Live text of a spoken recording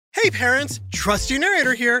Hey parents, Trusty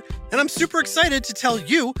Narrator here, and I'm super excited to tell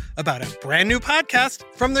you about a brand new podcast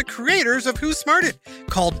from the creators of Who Smarted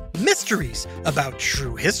called Mysteries About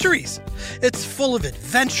True Histories. It's full of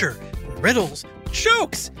adventure, riddles,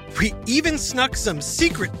 jokes. We even snuck some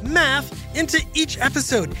secret math into each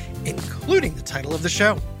episode, including the title of the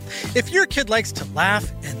show. If your kid likes to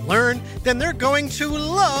laugh and learn, then they're going to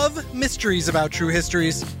love Mysteries About True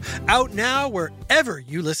Histories. Out now wherever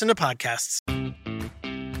you listen to podcasts.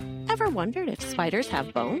 Ever wondered if spiders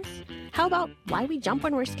have bones? How about why we jump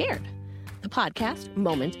when we're scared? The podcast,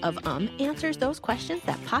 Moment of answers those questions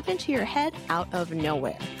that pop into your head out of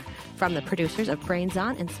nowhere. From the producers of Brains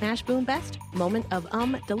On and Smash Boom Best, Moment of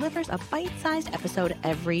delivers a bite-sized episode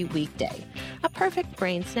every weekday. A perfect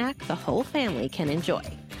brain snack the whole family can enjoy.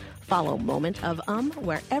 Follow Moment of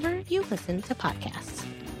wherever you listen to podcasts.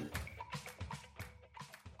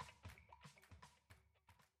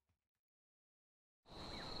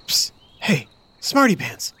 Psst. Hey, Smarty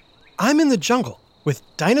Pants. I'm in the jungle with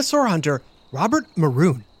dinosaur hunter Robert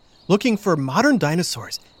Maroon, looking for modern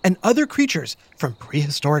dinosaurs and other creatures from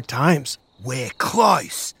prehistoric times. We're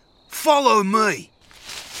close. Follow me.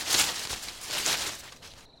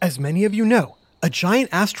 As many of you know, a giant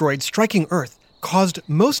asteroid striking Earth caused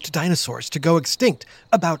most dinosaurs to go extinct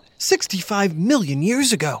about 65 million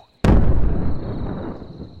years ago.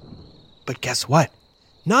 But guess what?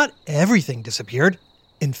 Not everything disappeared.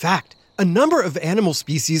 In fact, a number of animal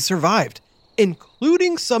species survived,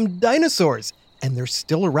 including some dinosaurs, and they're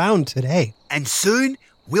still around today. And soon,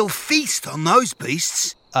 we'll feast on those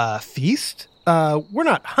beasts. Feast? We're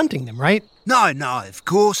not hunting them, right? No, of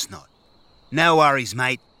course not. No worries,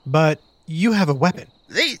 mate. But you have a weapon.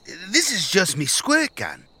 This is just me squirt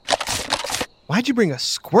gun. Why'd you bring a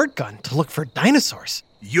squirt gun to look for dinosaurs?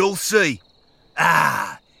 You'll see.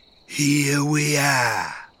 Here we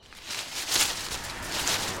are.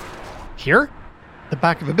 Here? The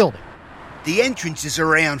back of a building. The entrance is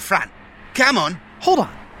around front. Come on. Hold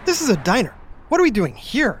on. This is a diner. What are we doing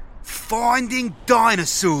here? Finding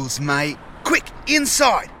dinosaurs, mate. Quick,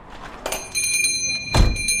 inside.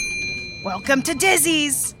 Welcome to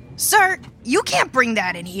Dizzy's. Sir, you can't bring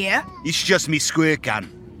that in here. It's just me squirt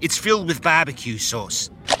gun. It's filled with barbecue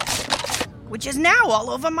sauce. Which is now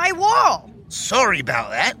all over my wall. Sorry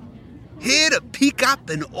about that. Here to pick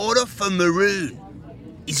up an order for Maroon.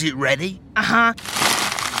 Is it ready? Uh-huh.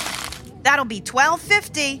 That'll be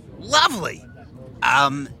 $12.50. Lovely.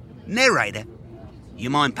 Narrator,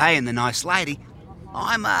 you mind paying the nice lady?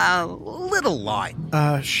 I'm a little light.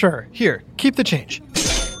 Sure. Here, keep the change.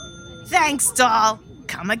 Thanks, doll.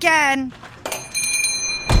 Come again.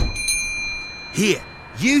 Here,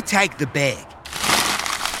 you take the bag.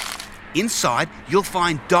 Inside, you'll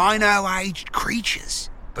find dino-aged creatures.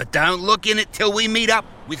 But don't look in it till we meet up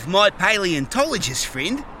with my paleontologist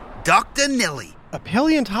friend, Dr. Nelly. A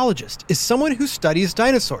paleontologist is someone who studies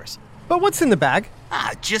dinosaurs. But what's in the bag?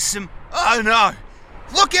 Just some... Oh, no.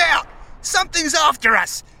 Look out! Something's after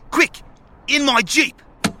us. Quick, in my Jeep.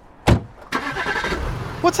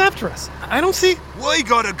 What's after us? I don't see... We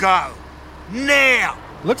gotta go. Now!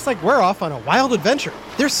 Looks like we're off on a wild adventure.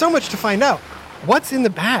 There's so much to find out. What's in the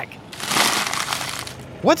bag?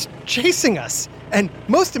 What's chasing us? And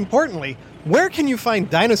most importantly, where can you find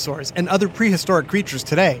dinosaurs and other prehistoric creatures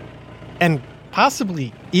today? And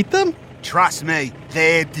possibly eat them? Trust me,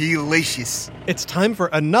 they're delicious. It's time for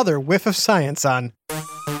another whiff of science on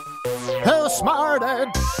Who Smarted?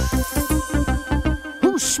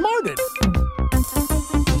 Who Smarted?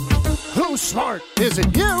 Who's smart? Is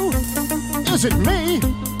it you? Is it me?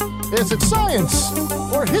 Is it science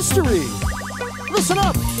or history? Listen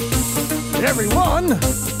up, everyone.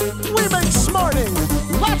 We make smarting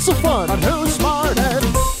lots of fun on Who Smarted.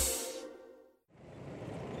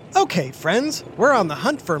 Okay, friends, we're on the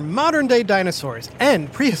hunt for modern-day dinosaurs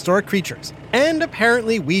and prehistoric creatures, and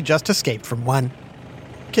apparently we just escaped from one.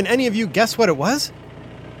 Can any of you guess what it was?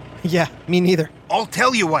 Yeah, me neither. I'll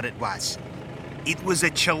tell you what it was. It was a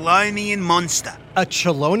Chelonian monster. A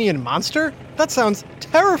Chelonian monster? That sounds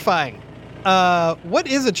terrifying. What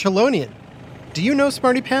is a Chelonian? Do you know,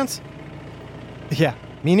 Smarty Pants? Yeah,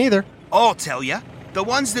 me neither. I'll tell you. The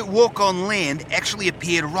ones that walk on land actually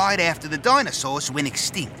appeared right after the dinosaurs went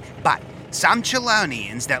extinct. But some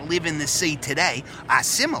Chelonians that live in the sea today are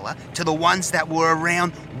similar to the ones that were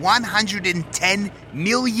around 110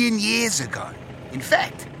 million years ago. In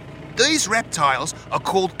fact, these reptiles are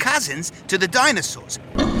called cousins to the dinosaurs.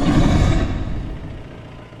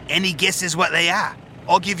 Any guesses what they are?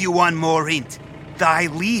 I'll give you one more hint. They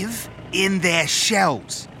live in their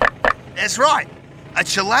shells. That's right. A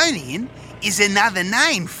Chelonian is another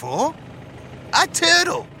name for a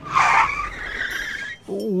turtle.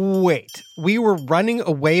 Wait, we were running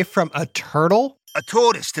away from a turtle? A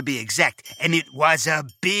tortoise, to be exact, and it was a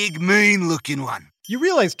big, mean-looking one. You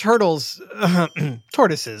realize tortoises,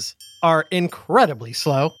 are incredibly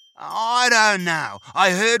slow? I don't know.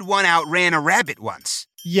 I heard one outran a rabbit once.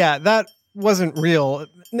 Yeah, that wasn't real.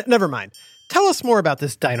 Never mind. Tell us more about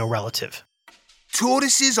this dino relative.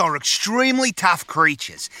 Tortoises are extremely tough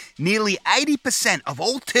creatures. Nearly 80% of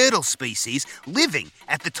all turtle species living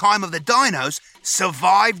at the time of the dinos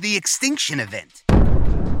survived the extinction event.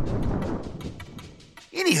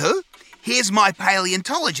 Anywho, here's my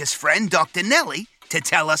paleontologist friend, Dr. Nellie, to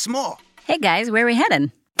tell us more. Hey guys, where are we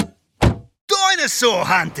heading? Dinosaur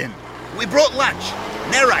hunting! We brought lunch.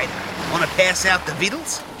 Narrator, wanna pass out the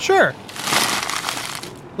vittles? Sure.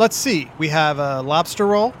 Let's see. We have a lobster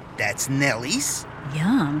roll. That's Nellie's.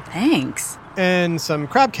 Yum, thanks. And some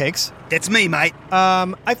crab cakes. That's me, mate.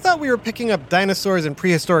 I thought we were picking up dinosaurs and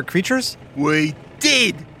prehistoric creatures. We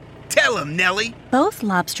did! Tell him, Nellie. Both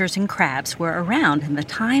lobsters and crabs were around in the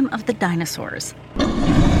time of the dinosaurs.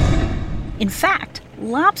 In fact,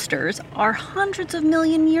 lobsters are hundreds of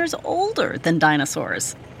million years older than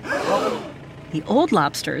dinosaurs. The old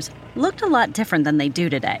lobsters looked a lot different than they do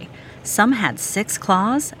today. Some had 6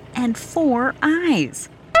 claws and 4 eyes.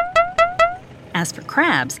 As for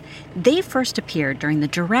crabs, they first appeared during the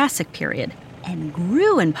Jurassic period and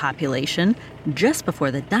grew in population just before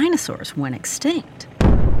the dinosaurs went extinct.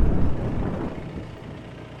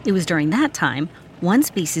 It was during that time one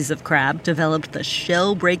species of crab developed the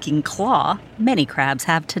shell-breaking claw many crabs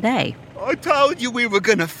have today. I told you we were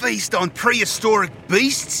gonna feast on prehistoric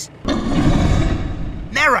beasts.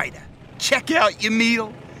 Narrator, check out your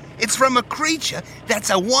meal. It's from a creature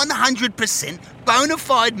that's a 100% bona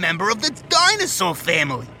fide member of the dinosaur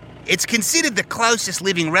family. It's considered the closest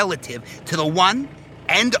living relative to the one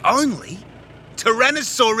and only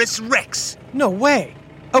Tyrannosaurus Rex. No way.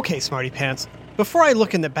 Okay, Smarty Pants. Before I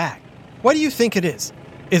look in the bag, what do you think it is?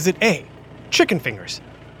 Is it A, chicken fingers,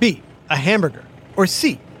 B, a hamburger, or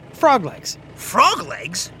C, frog legs? Frog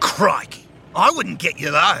legs? Crikey, I wouldn't get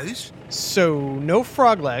you those. So, no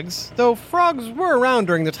frog legs, though frogs were around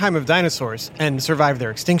during the time of dinosaurs and survived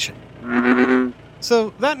their extinction.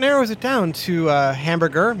 So that narrows it down to a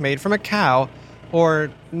hamburger made from a cow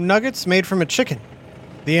or nuggets made from a chicken.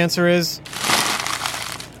 The answer is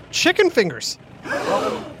chicken fingers.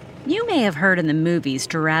 You may have heard in the movies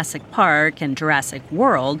Jurassic Park and Jurassic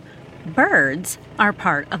World, birds are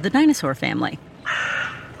part of the dinosaur family.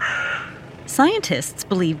 Scientists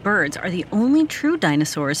believe birds are the only true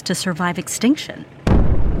dinosaurs to survive extinction.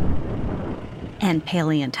 And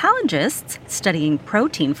paleontologists studying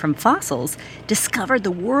protein from fossils discovered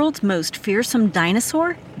the world's most fearsome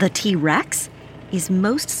dinosaur, the T-Rex, is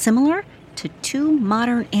most similar to 2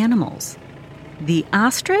 modern animals, the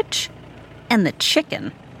ostrich and the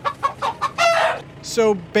chicken.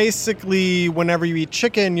 So basically, whenever you eat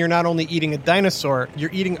chicken, you're not only eating a dinosaur,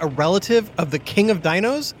 you're eating a relative of the king of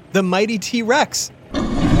dinos, the mighty T-Rex.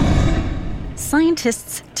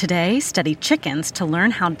 Scientists today study chickens to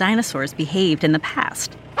learn how dinosaurs behaved in the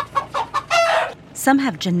past. Some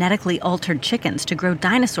have genetically altered chickens to grow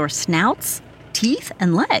dinosaur snouts, teeth,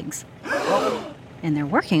 and legs. And they're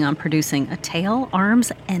working on producing a tail,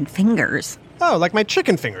 arms, and fingers. Oh, like my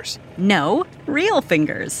chicken fingers. No, real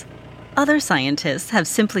fingers. Other scientists have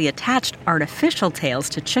simply attached artificial tails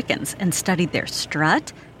to chickens and studied their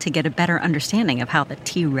strut to get a better understanding of how the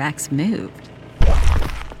T-Rex moved.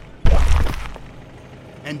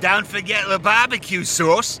 And don't forget the barbecue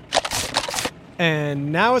sauce.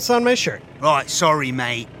 And now it's on my shirt. Right, sorry,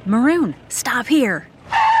 mate. Maroon, stop here.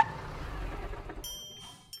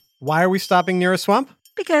 Why are we stopping near a swamp?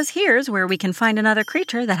 Because here's where we can find another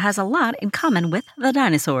creature that has a lot in common with the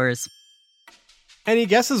dinosaurs. Any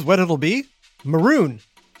guesses what it'll be? Maroon.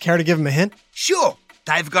 Care to give him a hint? Sure,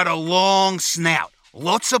 they've got a long snout,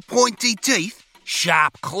 lots of pointy teeth,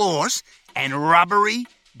 sharp claws, and rubbery,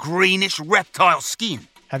 greenish reptile skin.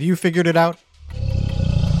 Have you figured it out?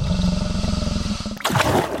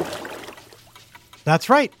 That's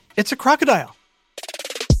right. It's a crocodile.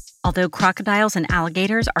 Although crocodiles and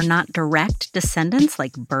alligators are not direct descendants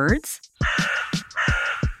like birds,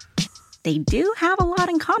 they do have a lot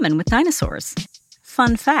in common with dinosaurs.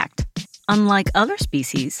 Fun fact, unlike other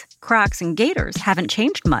species, crocs and gators haven't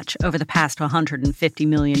changed much over the past 150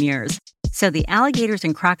 million years. So the alligators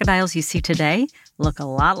and crocodiles you see today look a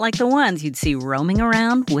lot like the ones you'd see roaming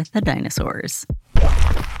around with the dinosaurs.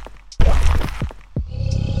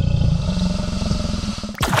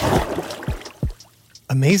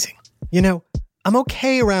 Amazing. You know, I'm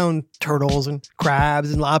okay around turtles and crabs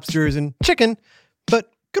and lobsters and chicken,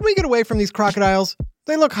 but could we get away from these crocodiles?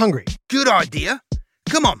 They look hungry. Good idea.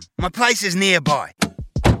 Come on, my place is nearby.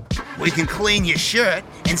 We can clean your shirt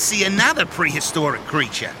and see another prehistoric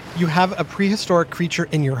creature. You have a prehistoric creature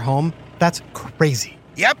in your home? That's crazy.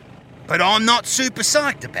 Yep, but I'm not super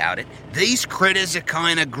psyched about it. These critters are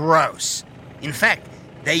kinda gross. In fact,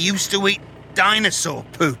 they used to eat dinosaur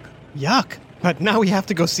poop. Yuck, but now we have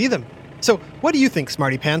to go see them. So what do you think,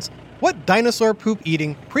 Smarty Pants? What dinosaur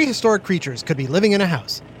poop-eating prehistoric creatures could be living in a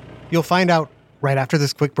house? You'll find out right after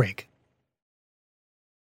this quick break.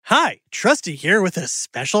 Hi, Trusty here with a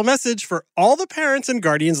special message for all the parents and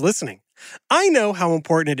guardians listening. I know how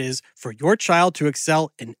important it is for your child to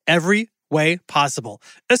excel in every way possible,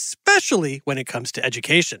 especially when it comes to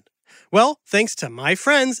education. Well, thanks to my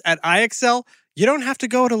friends at iExcel, you don't have to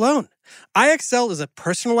go it alone. iExcel is a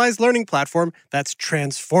personalized learning platform that's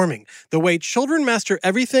transforming the way children master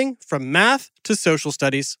everything from math to social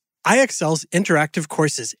studies. iExcel's interactive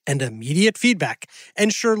courses and immediate feedback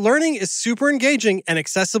ensure learning is super engaging and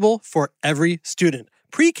accessible for every student,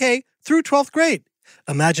 pre-K through 12th grade.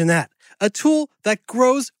 Imagine that, a tool that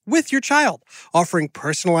grows with your child, offering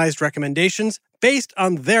personalized recommendations based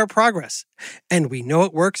on their progress. And we know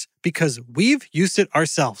it works because we've used it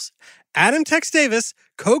ourselves. Adam Tex Davis,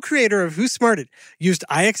 co-creator of Who Smarted, used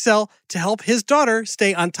iExcel to help his daughter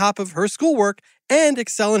stay on top of her schoolwork and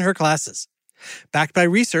excel in her classes. Backed by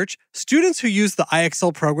research, students who use the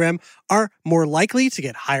iExcel program are more likely to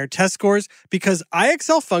get higher test scores because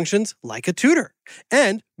iExcel functions like a tutor.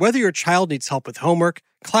 And whether your child needs help with homework,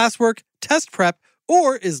 classwork, test prep,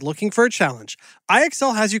 or is looking for a challenge,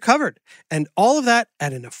 iExcel has you covered, and all of that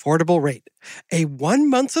at an affordable rate. A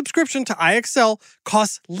 1-month subscription to iExcel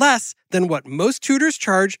costs less than what most tutors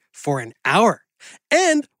charge for an hour.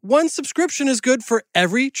 And one subscription is good for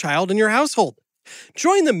every child in your household.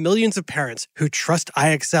 Join the millions of parents who trust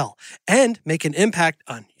iExcel and make an impact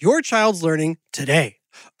on your child's learning today.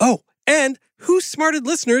 Oh, and Who Smarted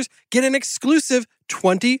listeners get an exclusive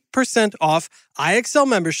 20% off iExcel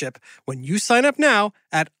membership when you sign up now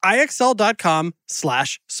at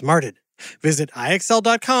iexcel.com/smarted. Visit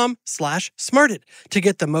iexcel.com/smarted to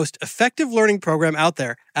get the most effective learning program out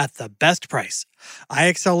there at the best price.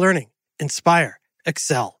 iExcel Learning. Inspire.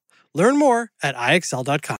 Excel. Learn more at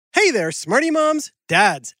iexcel.com. Hey there, Smarty moms,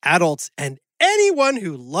 dads, adults, and anyone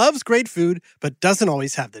who loves great food but doesn't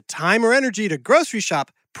always have the time or energy to grocery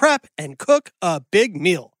shop, prep, and cook a big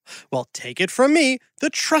meal. Well, take it from me, the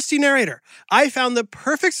trusty narrator. I found the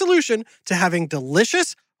perfect solution to having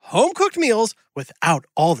delicious, home-cooked meals without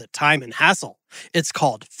all the time and hassle. It's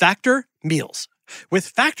called Factor Meals. With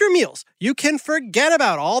Factor Meals, you can forget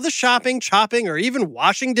about all the shopping, chopping, or even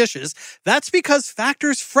washing dishes. That's because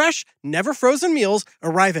Factor's fresh, never frozen meals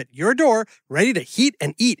arrive at your door, ready to heat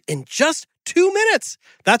and eat in just 2 minutes.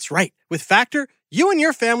 That's right. With Factor, you and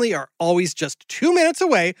your family are always just 2 minutes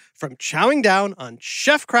away from chowing down on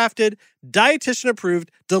chef-crafted,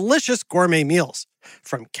 dietitian-approved, delicious gourmet meals.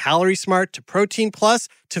 From Calorie Smart to Protein Plus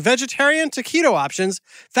to vegetarian to keto options,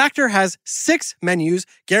 Factor has 6 menus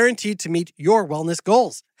guaranteed to meet your wellness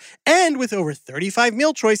goals. And with over 35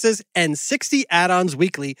 meal choices and 60 add-ons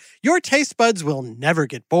weekly, your taste buds will never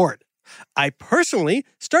get bored. I personally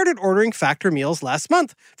started ordering Factor meals last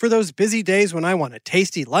month for those busy days when I want a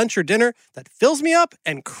tasty lunch or dinner that fills me up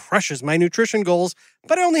and crushes my nutrition goals,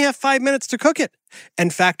 but I only have 5 minutes to cook it.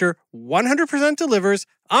 And Factor 100% delivers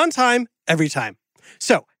on time, every time.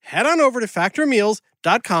 So head on over to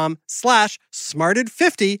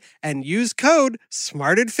factormeals.com/smarted50 and use code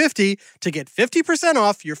SMARTED50 to get 50%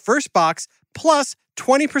 off your first box plus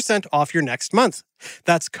 20% off your next month.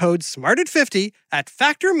 That's code SMARTED50 at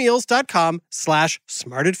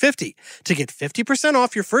factormeals.com/smarted50 to get 50%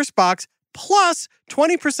 off your first box plus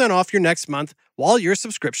 20% off your next month while your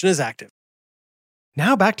subscription is active.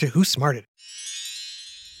 Now back to Who Smarted.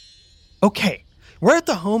 Okay, we're at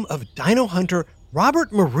the home of dino hunter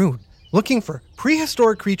Robert Maroon, looking for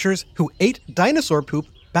prehistoric creatures who ate dinosaur poop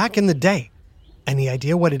back in the day. Any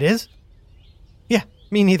idea what it is? Yeah,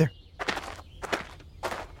 me neither.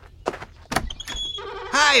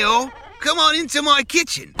 Hi-oh, come on into my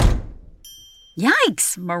kitchen.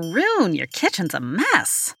 Yikes, Maroon, your kitchen's a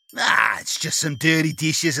mess. It's just some dirty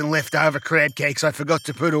dishes and leftover crab cakes I forgot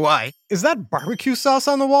to put away. Is that barbecue sauce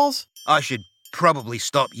on the walls? I should probably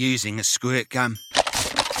stop using a squirt gun.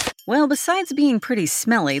 Well, besides being pretty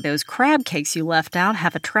smelly, those crab cakes you left out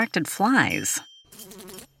have attracted flies.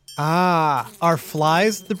 Ah, are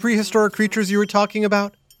flies the prehistoric creatures you were talking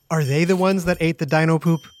about? Are they the ones that ate the dino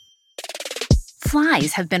poop?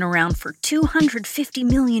 Flies have been around for 250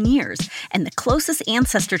 million years, and the closest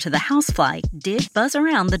ancestor to the housefly did buzz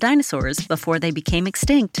around the dinosaurs before they became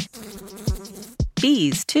extinct.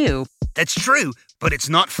 Bees, too. That's true, but it's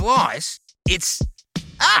not flies. It's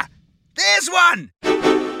There's one!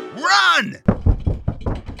 Run!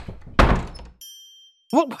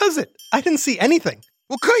 What was it? I didn't see anything.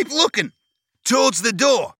 Well, keep looking. Towards the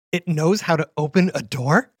door. It knows how to open a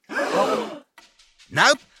door?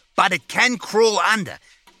 Nope, but it can crawl under.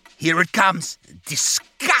 Here it comes.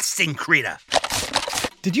 Disgusting critter.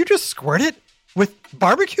 Did you just squirt it? With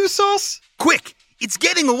barbecue sauce? Quick, it's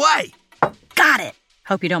getting away. Got it.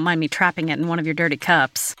 Hope you don't mind me trapping it in one of your dirty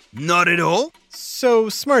cups. Not at all. So,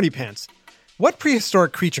 Smarty Pants, what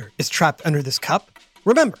prehistoric creature is trapped under this cup?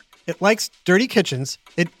 Remember, it likes dirty kitchens,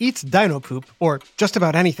 it eats dino poop, or just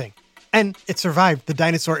about anything. And it survived the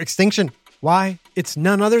dinosaur extinction. Why, it's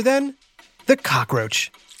none other than the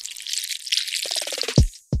cockroach.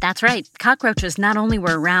 That's right. Cockroaches not only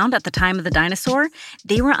were around at the time of the dinosaur,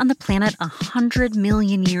 they were on the planet 100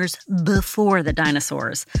 million years before the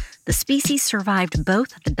dinosaurs. The species survived both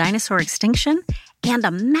the dinosaur extinction and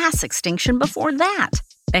a mass extinction before that.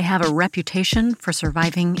 They have a reputation for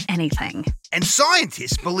surviving anything. And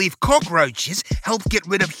scientists believe cockroaches help get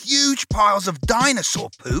rid of huge piles of dinosaur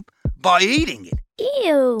poop by eating it.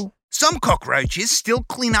 Ew. Some cockroaches still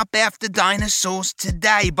clean up after dinosaurs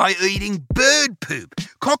today by eating bird poop.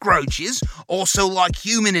 Cockroaches also like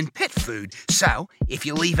human and pet food, so if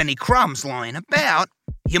you leave any crumbs lying about,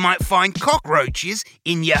 you might find cockroaches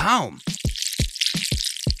in your home.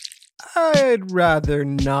 I'd rather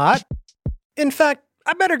not. In fact,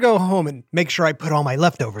 I better go home and make sure I put all my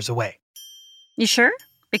leftovers away. You sure?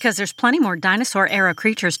 Because there's plenty more dinosaur-era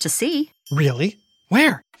creatures to see. Really?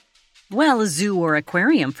 Where? Well, a zoo or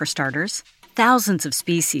aquarium, for starters. Thousands of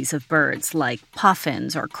species of birds, like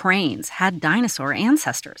puffins or cranes, had dinosaur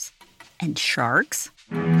ancestors. And sharks,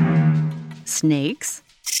 snakes,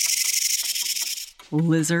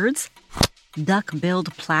 lizards,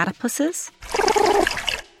 duck-billed platypuses,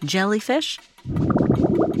 jellyfish,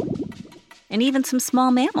 and even some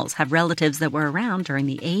small mammals have relatives that were around during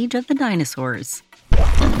the age of the dinosaurs.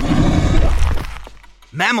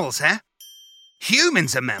 Mammals, huh?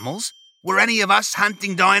 Humans are mammals. Were any of us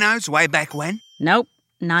hunting dinos way back when? Nope,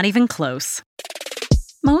 not even close.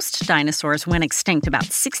 Most dinosaurs went extinct about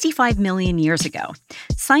 65 million years ago.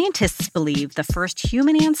 Scientists believe the first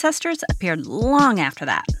human ancestors appeared long after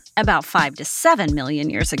that, about 5 to 7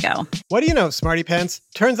 million years ago. What do you know, Smarty Pants?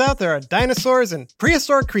 Turns out there are dinosaurs and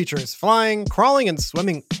prehistoric creatures flying, crawling, and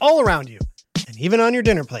swimming all around you, and even on your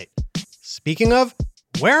dinner plate. Speaking of,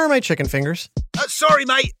 where are my chicken fingers? Sorry,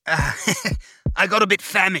 mate. I got a bit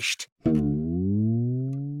famished.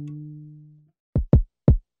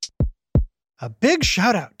 A big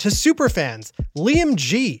shout out to superfans Liam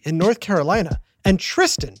G. in North Carolina and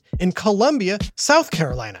Tristan in Columbia, South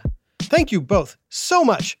Carolina. Thank you both so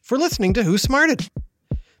much for listening to Who Smarted.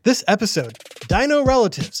 This episode, Dino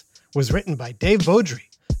Relatives, was written by Dave Beaudry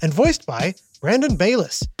and voiced by Brandon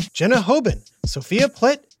Bayless, Jenna Hoban, Sophia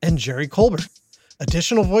Plitt, and Jerry Colbert.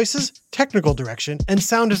 Additional voices, technical direction, and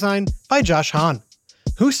sound design by Josh Hahn.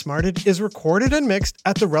 Who Smarted is recorded and mixed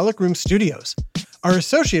at the Relic Room Studios. Our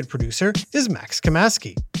associate producer is Max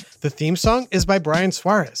Kamaski. The theme song is by Brian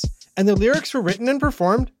Suarez, and the lyrics were written and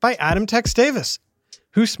performed by Adam Tex Davis.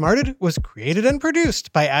 Who Smarted was created and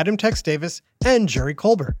produced by Adam Tex Davis and Jerry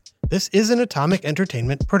Colbert. This is an Atomic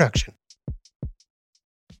Entertainment production.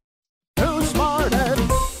 Who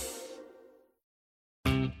Smarted?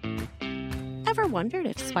 Ever wondered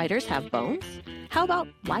if spiders have bones? How about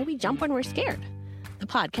why we jump when we're scared? The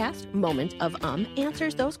podcast, Moment of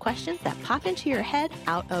answers those questions that pop into your head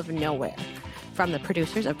out of nowhere. From the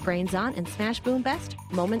producers of Brains On and Smash Boom Best,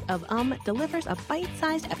 Moment of delivers a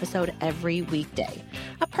bite-sized episode every weekday.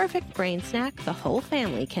 A perfect brain snack the whole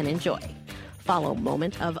family can enjoy. Follow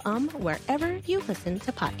Moment of wherever you listen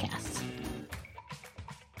to podcasts.